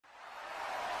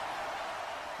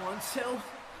1, 2,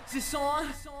 is this on?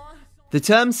 The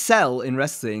term sell in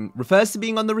wrestling refers to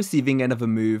being on the receiving end of a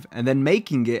move and then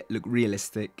making it look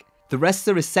realistic. The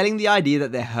wrestler is selling the idea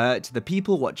that they're hurt to the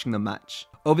people watching the match.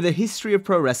 Over the history of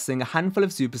pro wrestling, a handful of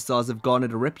superstars have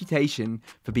garnered a reputation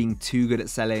for being too good at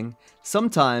selling,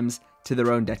 sometimes to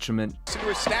their own detriment.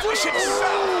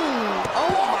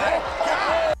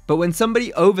 But when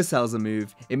somebody oversells a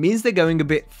move, it means they're going a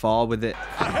bit far with it.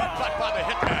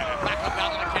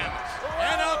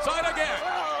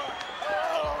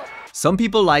 Some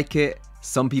people like it,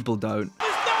 some people don't.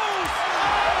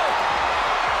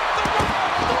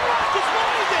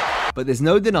 But there's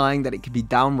no denying that it can be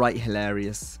downright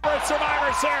hilarious.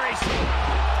 Survivor Series.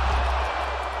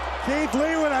 Keith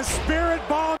Lee with a spirit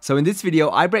bomb. So in this video,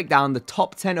 I break down the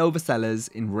top 10 oversellers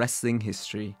in wrestling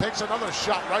history. Takes another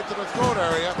shot right to the throat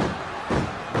area.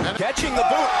 And Catching the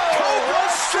boot. Cobra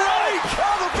strike.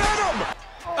 Oh, the venom.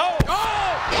 Oh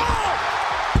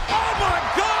my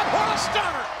God, what a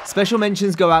stunner. Special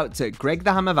mentions go out to Greg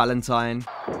the Hammer Valentine.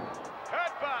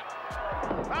 Headbutt.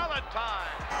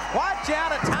 Valentine. Watch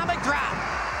out, atomic drop.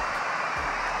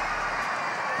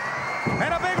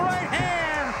 And a big right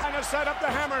hand. And to set up the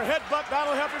hammer headbutt,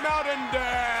 that'll help him out and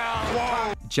down.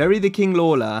 Whoa. Jerry the King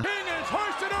Lawler. King is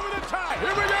hoisted over the top. Here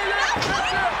we go, yeah,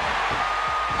 that's it.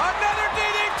 Another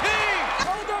DDT.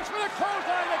 Oh, goes for the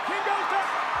clothesline. The King goes down.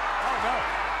 Oh, no.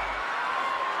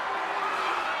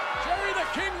 Jerry the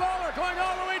King Lawler going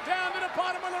all the way down to the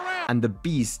bottom of the ramp. And the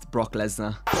Beast Brock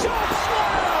Lesnar. Shot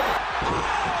slam.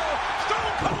 Oh,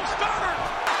 Stone Cold Stunner.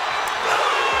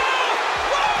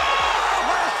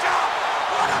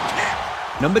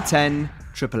 Number 10,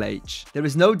 Triple H. There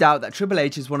is no doubt that Triple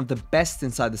H is one of the best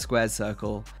inside the squared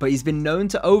circle, but he's been known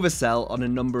to oversell on a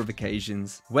number of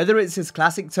occasions. Whether it's his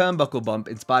classic turnbuckle bump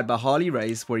inspired by Harley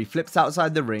Race where he flips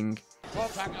outside the ring,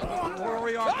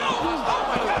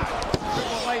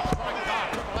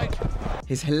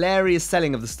 his hilarious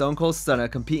selling of the Stone Cold Stunner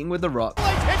competing with The Rock,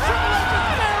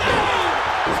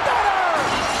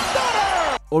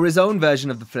 or his own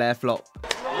version of the FLAIR flop.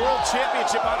 World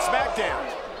Championship on SmackDown.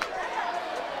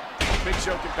 Big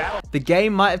Show can battle. The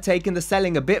game might have taken the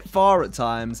selling a bit far at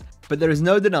times, but there is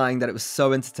no denying that it was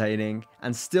so entertaining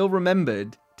and still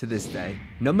remembered to this day.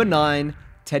 Number 9,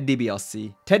 Ted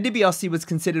DiBiase. Ted DiBiase was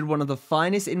considered one of the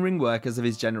finest in-ring workers of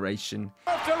his generation.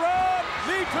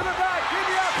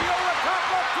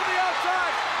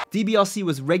 DiBiase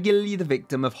was regularly the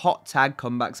victim of hot tag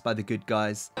comebacks by the good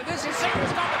guys. This is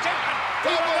serious competition.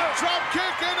 drop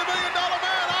kick and $1 million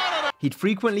man out of it. He'd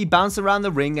frequently bounce around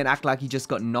the ring and act like he just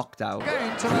got knocked out.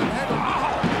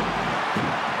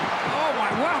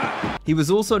 He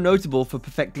was also notable for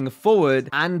perfecting a forward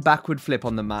and backward flip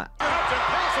on the mat.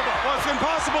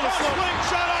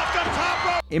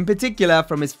 In particular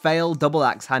from his failed double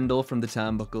axe handle from the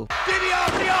turnbuckle.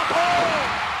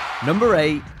 Number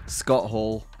 8, Scott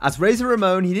Hall. As Razor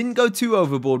Ramon, he didn't go too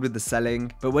overboard with the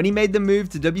selling, but when he made the move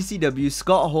to WCW,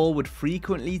 Scott Hall would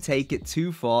frequently take it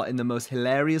too far in the most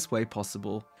hilarious way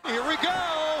possible. Here we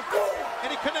go! And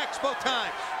he connects both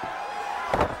times.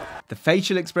 The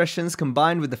facial expressions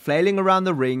combined with the flailing around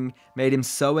the ring made him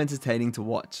so entertaining to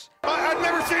watch. I've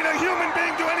never seen a human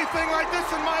being do anything like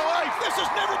this in my life. This has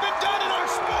never been done in our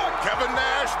sport. Kevin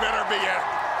Nash better be it.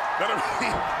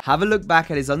 Have a look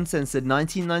back at his uncensored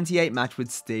 1998 match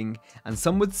with Sting, and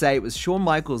some would say it was Shawn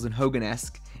Michaels and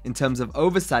Hogan-esque in terms of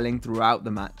overselling throughout the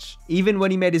match. Even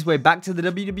when he made his way back to the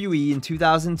WWE in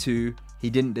 2002, he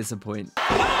didn't disappoint.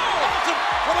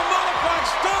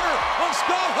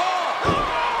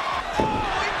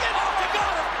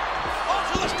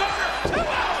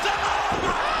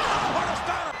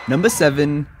 Number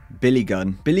 7, Billy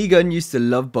Gunn. Billy Gunn used to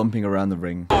love bumping around the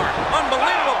ring,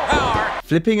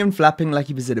 flipping and flapping like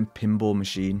he was in a pinball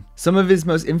machine. Some of his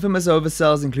most infamous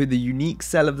oversells include the unique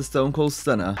sell of the Stone Cold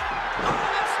Stunner,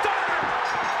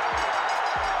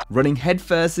 running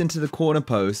headfirst into the corner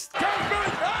post,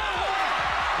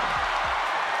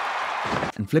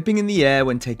 and flipping in the air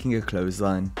when taking a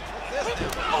clothesline.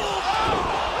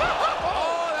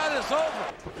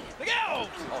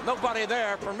 Nobody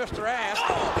there for Mr. Ass.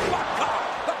 Oh, my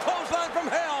God. The clothesline from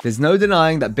hell. There's no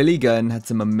denying that Billy Gunn had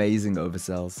some amazing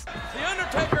oversells. The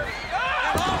Undertaker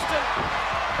and Austin.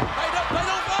 They don't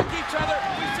like each other.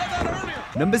 We said that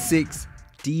earlier. Number 6,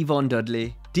 Devon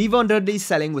Dudley. Devon Dudley's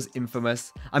selling was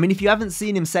infamous. I mean, if you haven't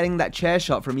seen him selling that chair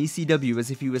shot from ECW as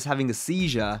if he was having a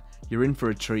seizure, you're in for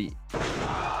a treat. And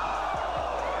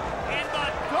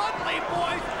the Dudley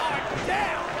boys are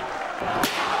down.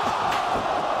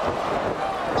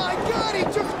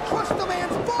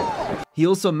 He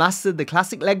also mastered the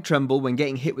classic leg tremble when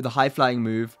getting hit with a high-flying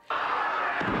move.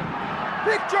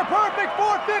 Picture perfect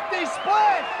 450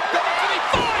 splash. Going to the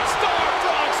 5-star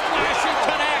frog splash and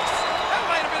connects. That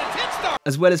might have been a 10-star.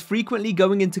 As well as frequently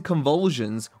going into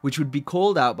convulsions, which would be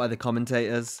called out by the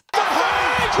commentators. Twist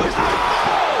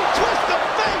the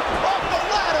fate off the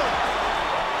ladder.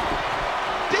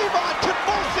 Devon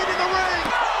convulsing in the ring.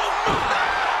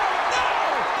 No!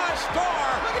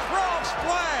 5-star frog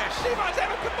splash. Devon's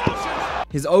having convulsions.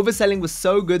 His overselling was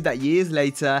so good that years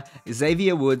later,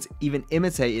 Xavier Woods even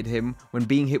imitated him when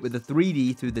being hit with a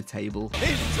 3D through the table.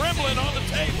 He's trembling on the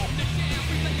table.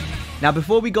 Now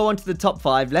before we go on to the top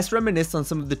 5, let's reminisce on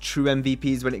some of the true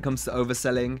MVPs when it comes to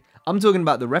overselling. I'm talking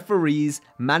about the referees,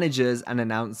 managers and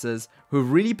announcers who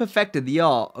have really perfected the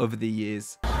art over the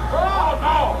years. Oh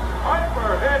no!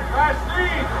 Hyper hit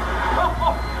Bastille!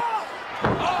 Oh!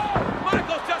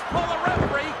 Michaels just pulled the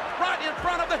referee right in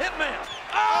front of the hitman.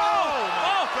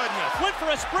 Oh goodness! Went for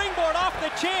a springboard off the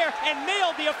chair and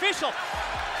nailed the official.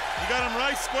 You got him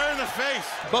right square in the face.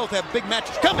 Both have big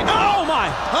matches coming. Oh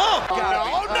my! Oh!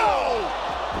 Oh no!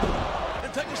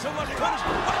 They're taking so much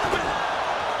punishment. Wait a minute!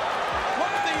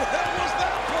 What the hell was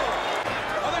that for?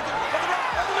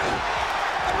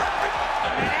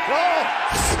 Oh!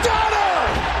 Stunner!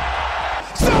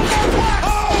 Superplex!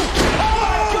 Oh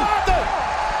my God!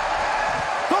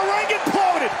 The ring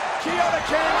imploded. Kiana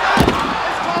King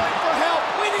is calling for help.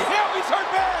 We need help. He's hurt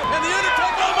bad. And the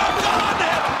Undertaker. Oh my God!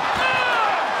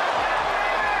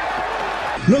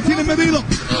 Lo tienen medido.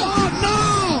 ¡Oh, no!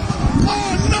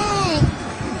 ¡Oh,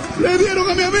 no! ¡Le dieron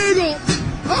a mi amigo!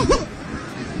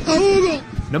 ¡A Hugo!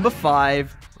 Number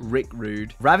 5, Rick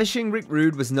Rude. Ravishing Rick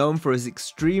Rude was known for his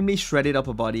extremely shredded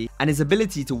upper body and his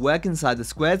ability to work inside the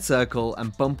squared circle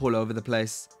and bump all over the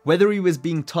place. Whether he was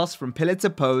being tossed from pillar to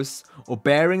post or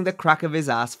bearing the crack of his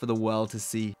ass for the world to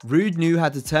see, Rude knew how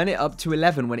to turn it up to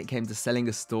 11 when it came to selling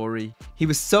a story. He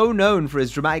was so known for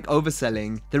his dramatic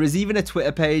overselling, there is even a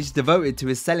Twitter page devoted to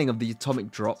his selling of the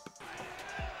atomic drop.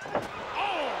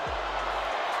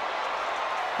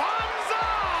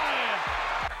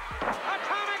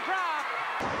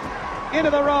 Into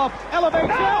the rope,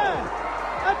 elevation,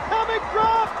 atomic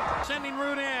drop, sending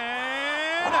Rude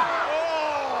in.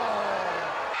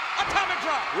 Atomic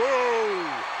drop.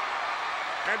 Whoa!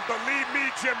 And believe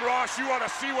me, Jim Ross, you ought to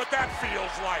see what that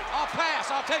feels like. I'll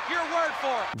pass. I'll take your word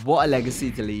for it. What a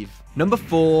legacy to leave. Number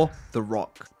 4, The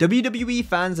Rock. WWE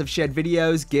fans have shared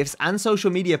videos, GIFs, and social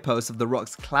media posts of The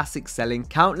Rock's classic selling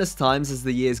countless times as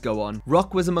the years go on.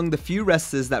 Rock was among the few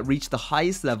wrestlers that reached the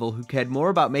highest level who cared more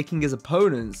about making his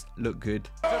opponents look good.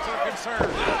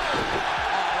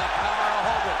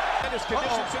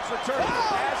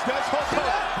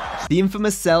 The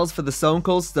infamous sells for the Stone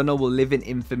Cold Stunner will live in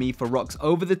infamy for Rock's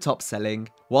over-the-top selling.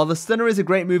 While the Stunner is a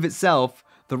great move itself,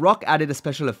 The Rock added a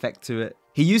special effect to it.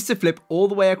 He used to flip all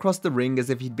the way across the ring as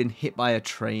if he'd been hit by a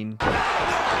train.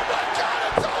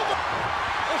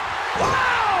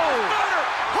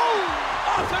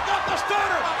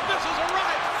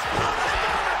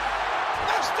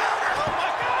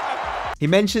 He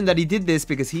mentioned that he did this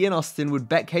because he and Austin would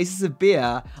bet cases of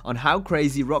beer on how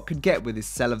crazy Rock could get with his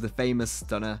sell of the famous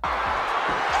Stunner.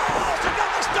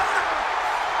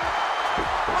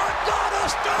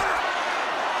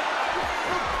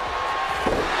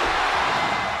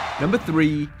 Number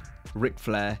 3, Ric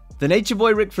Flair. The Nature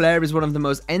Boy Ric Flair is one of the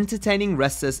most entertaining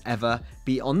wrestlers ever,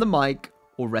 be it on the mic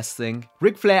or wrestling.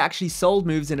 Ric Flair actually sold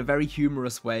moves in a very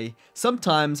humorous way,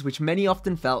 sometimes which many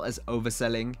often felt as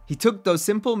overselling. He took those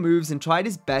simple moves and tried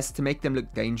his best to make them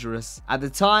look dangerous. At the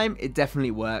time, it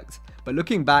definitely worked, but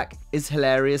looking back, it's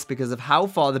hilarious because of how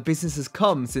far the business has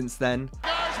come since then.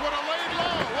 Guys would have laid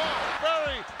low.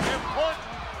 Very important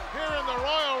here in the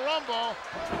Royal Rumble.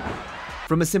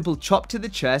 From a simple chop to the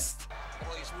chest,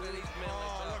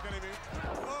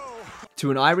 to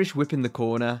an Irish whip in the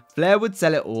corner, Flair would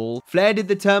sell it all. Flair did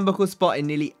the turnbuckle spot in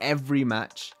nearly every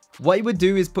match. What he would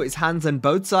do is put his hands on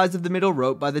both sides of the middle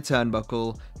rope by the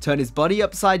turnbuckle, turn his body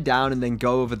upside down and then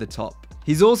go over the top.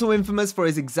 He's also infamous for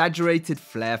his exaggerated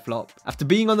Flair flop. After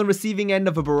being on the receiving end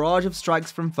of a barrage of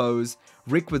strikes from foes,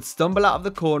 Rick would stumble out of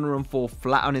the corner and fall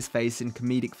flat on his face in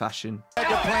comedic fashion. Had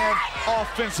to plan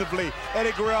offensively.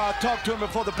 Eddie Guerrero talked to him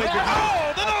before the big review.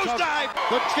 Oh, the nosedive!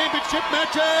 The championship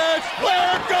matches!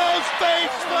 Flair goes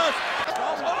face first!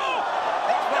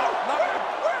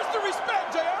 Where's the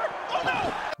respect, JR? Oh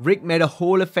no! Rick made a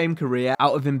Hall of Fame career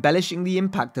out of embellishing the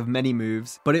impact of many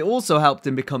moves, but it also helped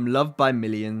him become loved by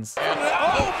millions.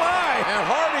 Oh my! And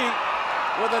Hardy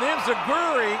with an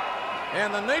enziguri,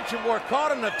 and the Nature Boy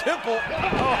caught in the temple.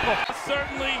 Oh,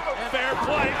 Certainly fair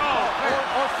play.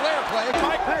 or Flair play.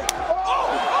 Hey. Oh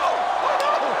no!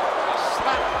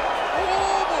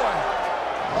 Oh boy!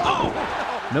 Oh!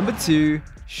 Number 2,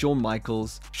 Shawn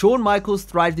Michaels. Shawn Michaels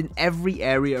thrived in every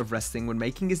area of wrestling when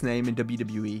making his name in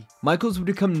WWE. Michaels would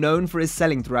become known for his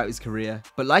selling throughout his career,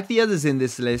 but like the others in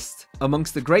this list,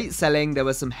 amongst the great selling there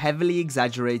were some heavily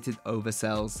exaggerated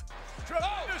oversells.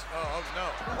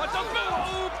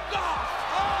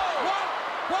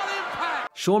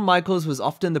 Shawn Michaels was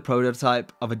often the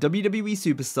prototype of a WWE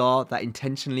superstar that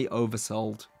intentionally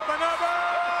oversold.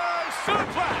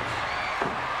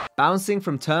 Bouncing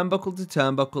from turnbuckle to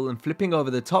turnbuckle and flipping over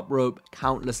the top rope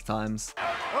countless times.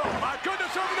 Oh my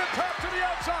goodness, over the top to the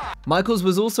outside. Michaels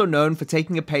was also known for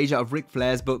taking a page out of Ric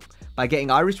Flair's book by getting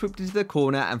Irish whipped into the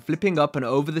corner and flipping up and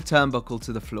over the turnbuckle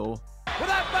to the floor. With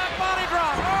that back body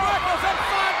drop, Michaels at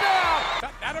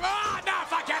 5 down. Now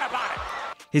forget about it.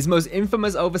 His most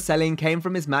infamous overselling came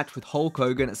from his match with Hulk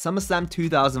Hogan at SummerSlam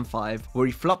 2005, where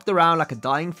he flopped around like a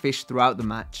dying fish throughout the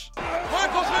match.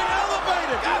 Michaels being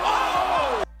elevated.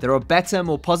 There are better,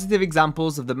 more positive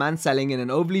examples of the man selling in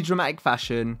an overly dramatic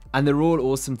fashion, and they're all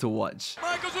awesome to watch.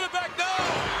 Michaels with it back down.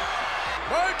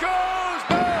 Michaels,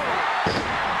 no.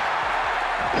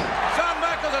 Shawn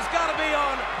Michaels has got to be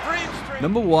on Dream Street.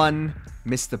 Number 1,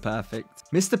 Mr. Perfect.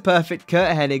 Mr. Perfect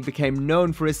Kurt Hennig became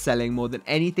known for his selling more than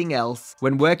anything else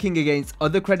when working against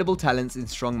other credible talents in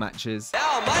strong matches.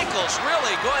 Now Michaels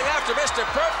really going after Mr.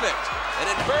 Perfect. An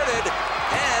inverted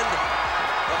and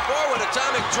a forward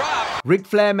atomic drop. Ric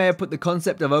Flair may have put the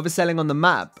concept of overselling on the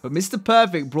map, but Mr.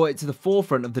 Perfect brought it to the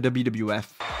forefront of the WWF.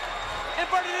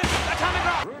 Inverted atomic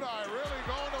drop. Brunei really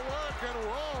going to work and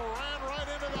ran right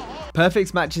into the hole.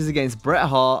 Perfect's matches against Bret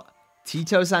Hart,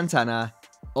 Tito Santana,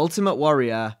 Ultimate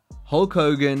Warrior, Hulk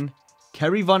Hogan,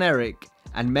 Kerry Von Erich,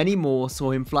 and many more saw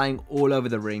him flying all over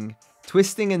the ring,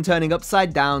 twisting and turning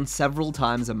upside down several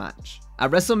times a match.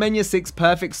 At WrestleMania 6,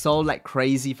 Perfect sold like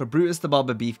crazy for Brutus the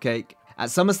Barber Beefcake. At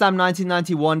SummerSlam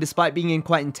 1991, despite being in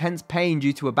quite intense pain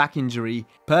due to a back injury,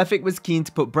 Perfect was keen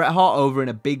to put Bret Hart over in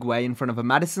a big way in front of a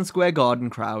Madison Square Garden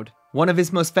crowd. One of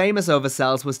his most famous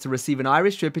oversells was to receive an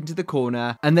Irish trip into the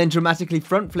corner and then dramatically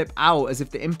front flip out as if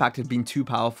the impact had been too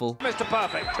powerful. Mr.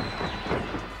 Perfect.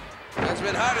 That's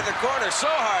been hard in the corner, so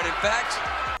hard in fact.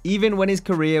 Even when his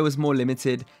career was more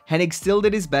limited, Hennig still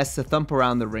did his best to thump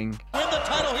around the ring. Win the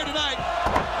title here tonight.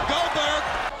 Goldberg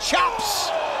chops,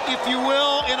 if you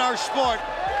will, in our sport.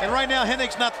 And right now,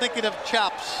 Hennig's not thinking of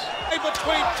chops. In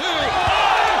between two.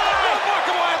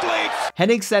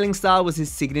 Hennig's selling style was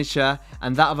his signature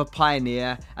and that of a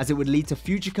pioneer, as it would lead to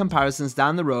future comparisons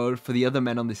down the road for the other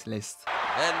men on this list.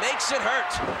 And makes it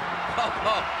hurt.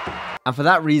 And for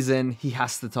that reason, he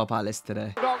has to top our list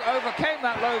today. Dog overcame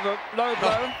that low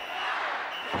blow.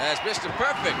 As Mr.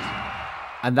 Perfect.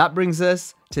 And that brings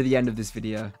us to the end of this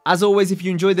video. As always, if you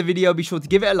enjoyed the video, be sure to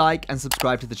give it a like and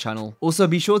subscribe to the channel. Also,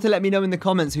 be sure to let me know in the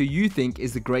comments who you think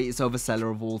is the greatest overseller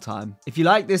of all time. If you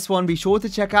like this one, be sure to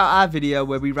check out our video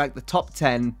where we rank the top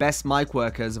 10 best mic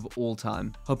workers of all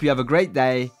time. Hope you have a great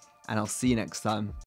day, and I'll see you next time.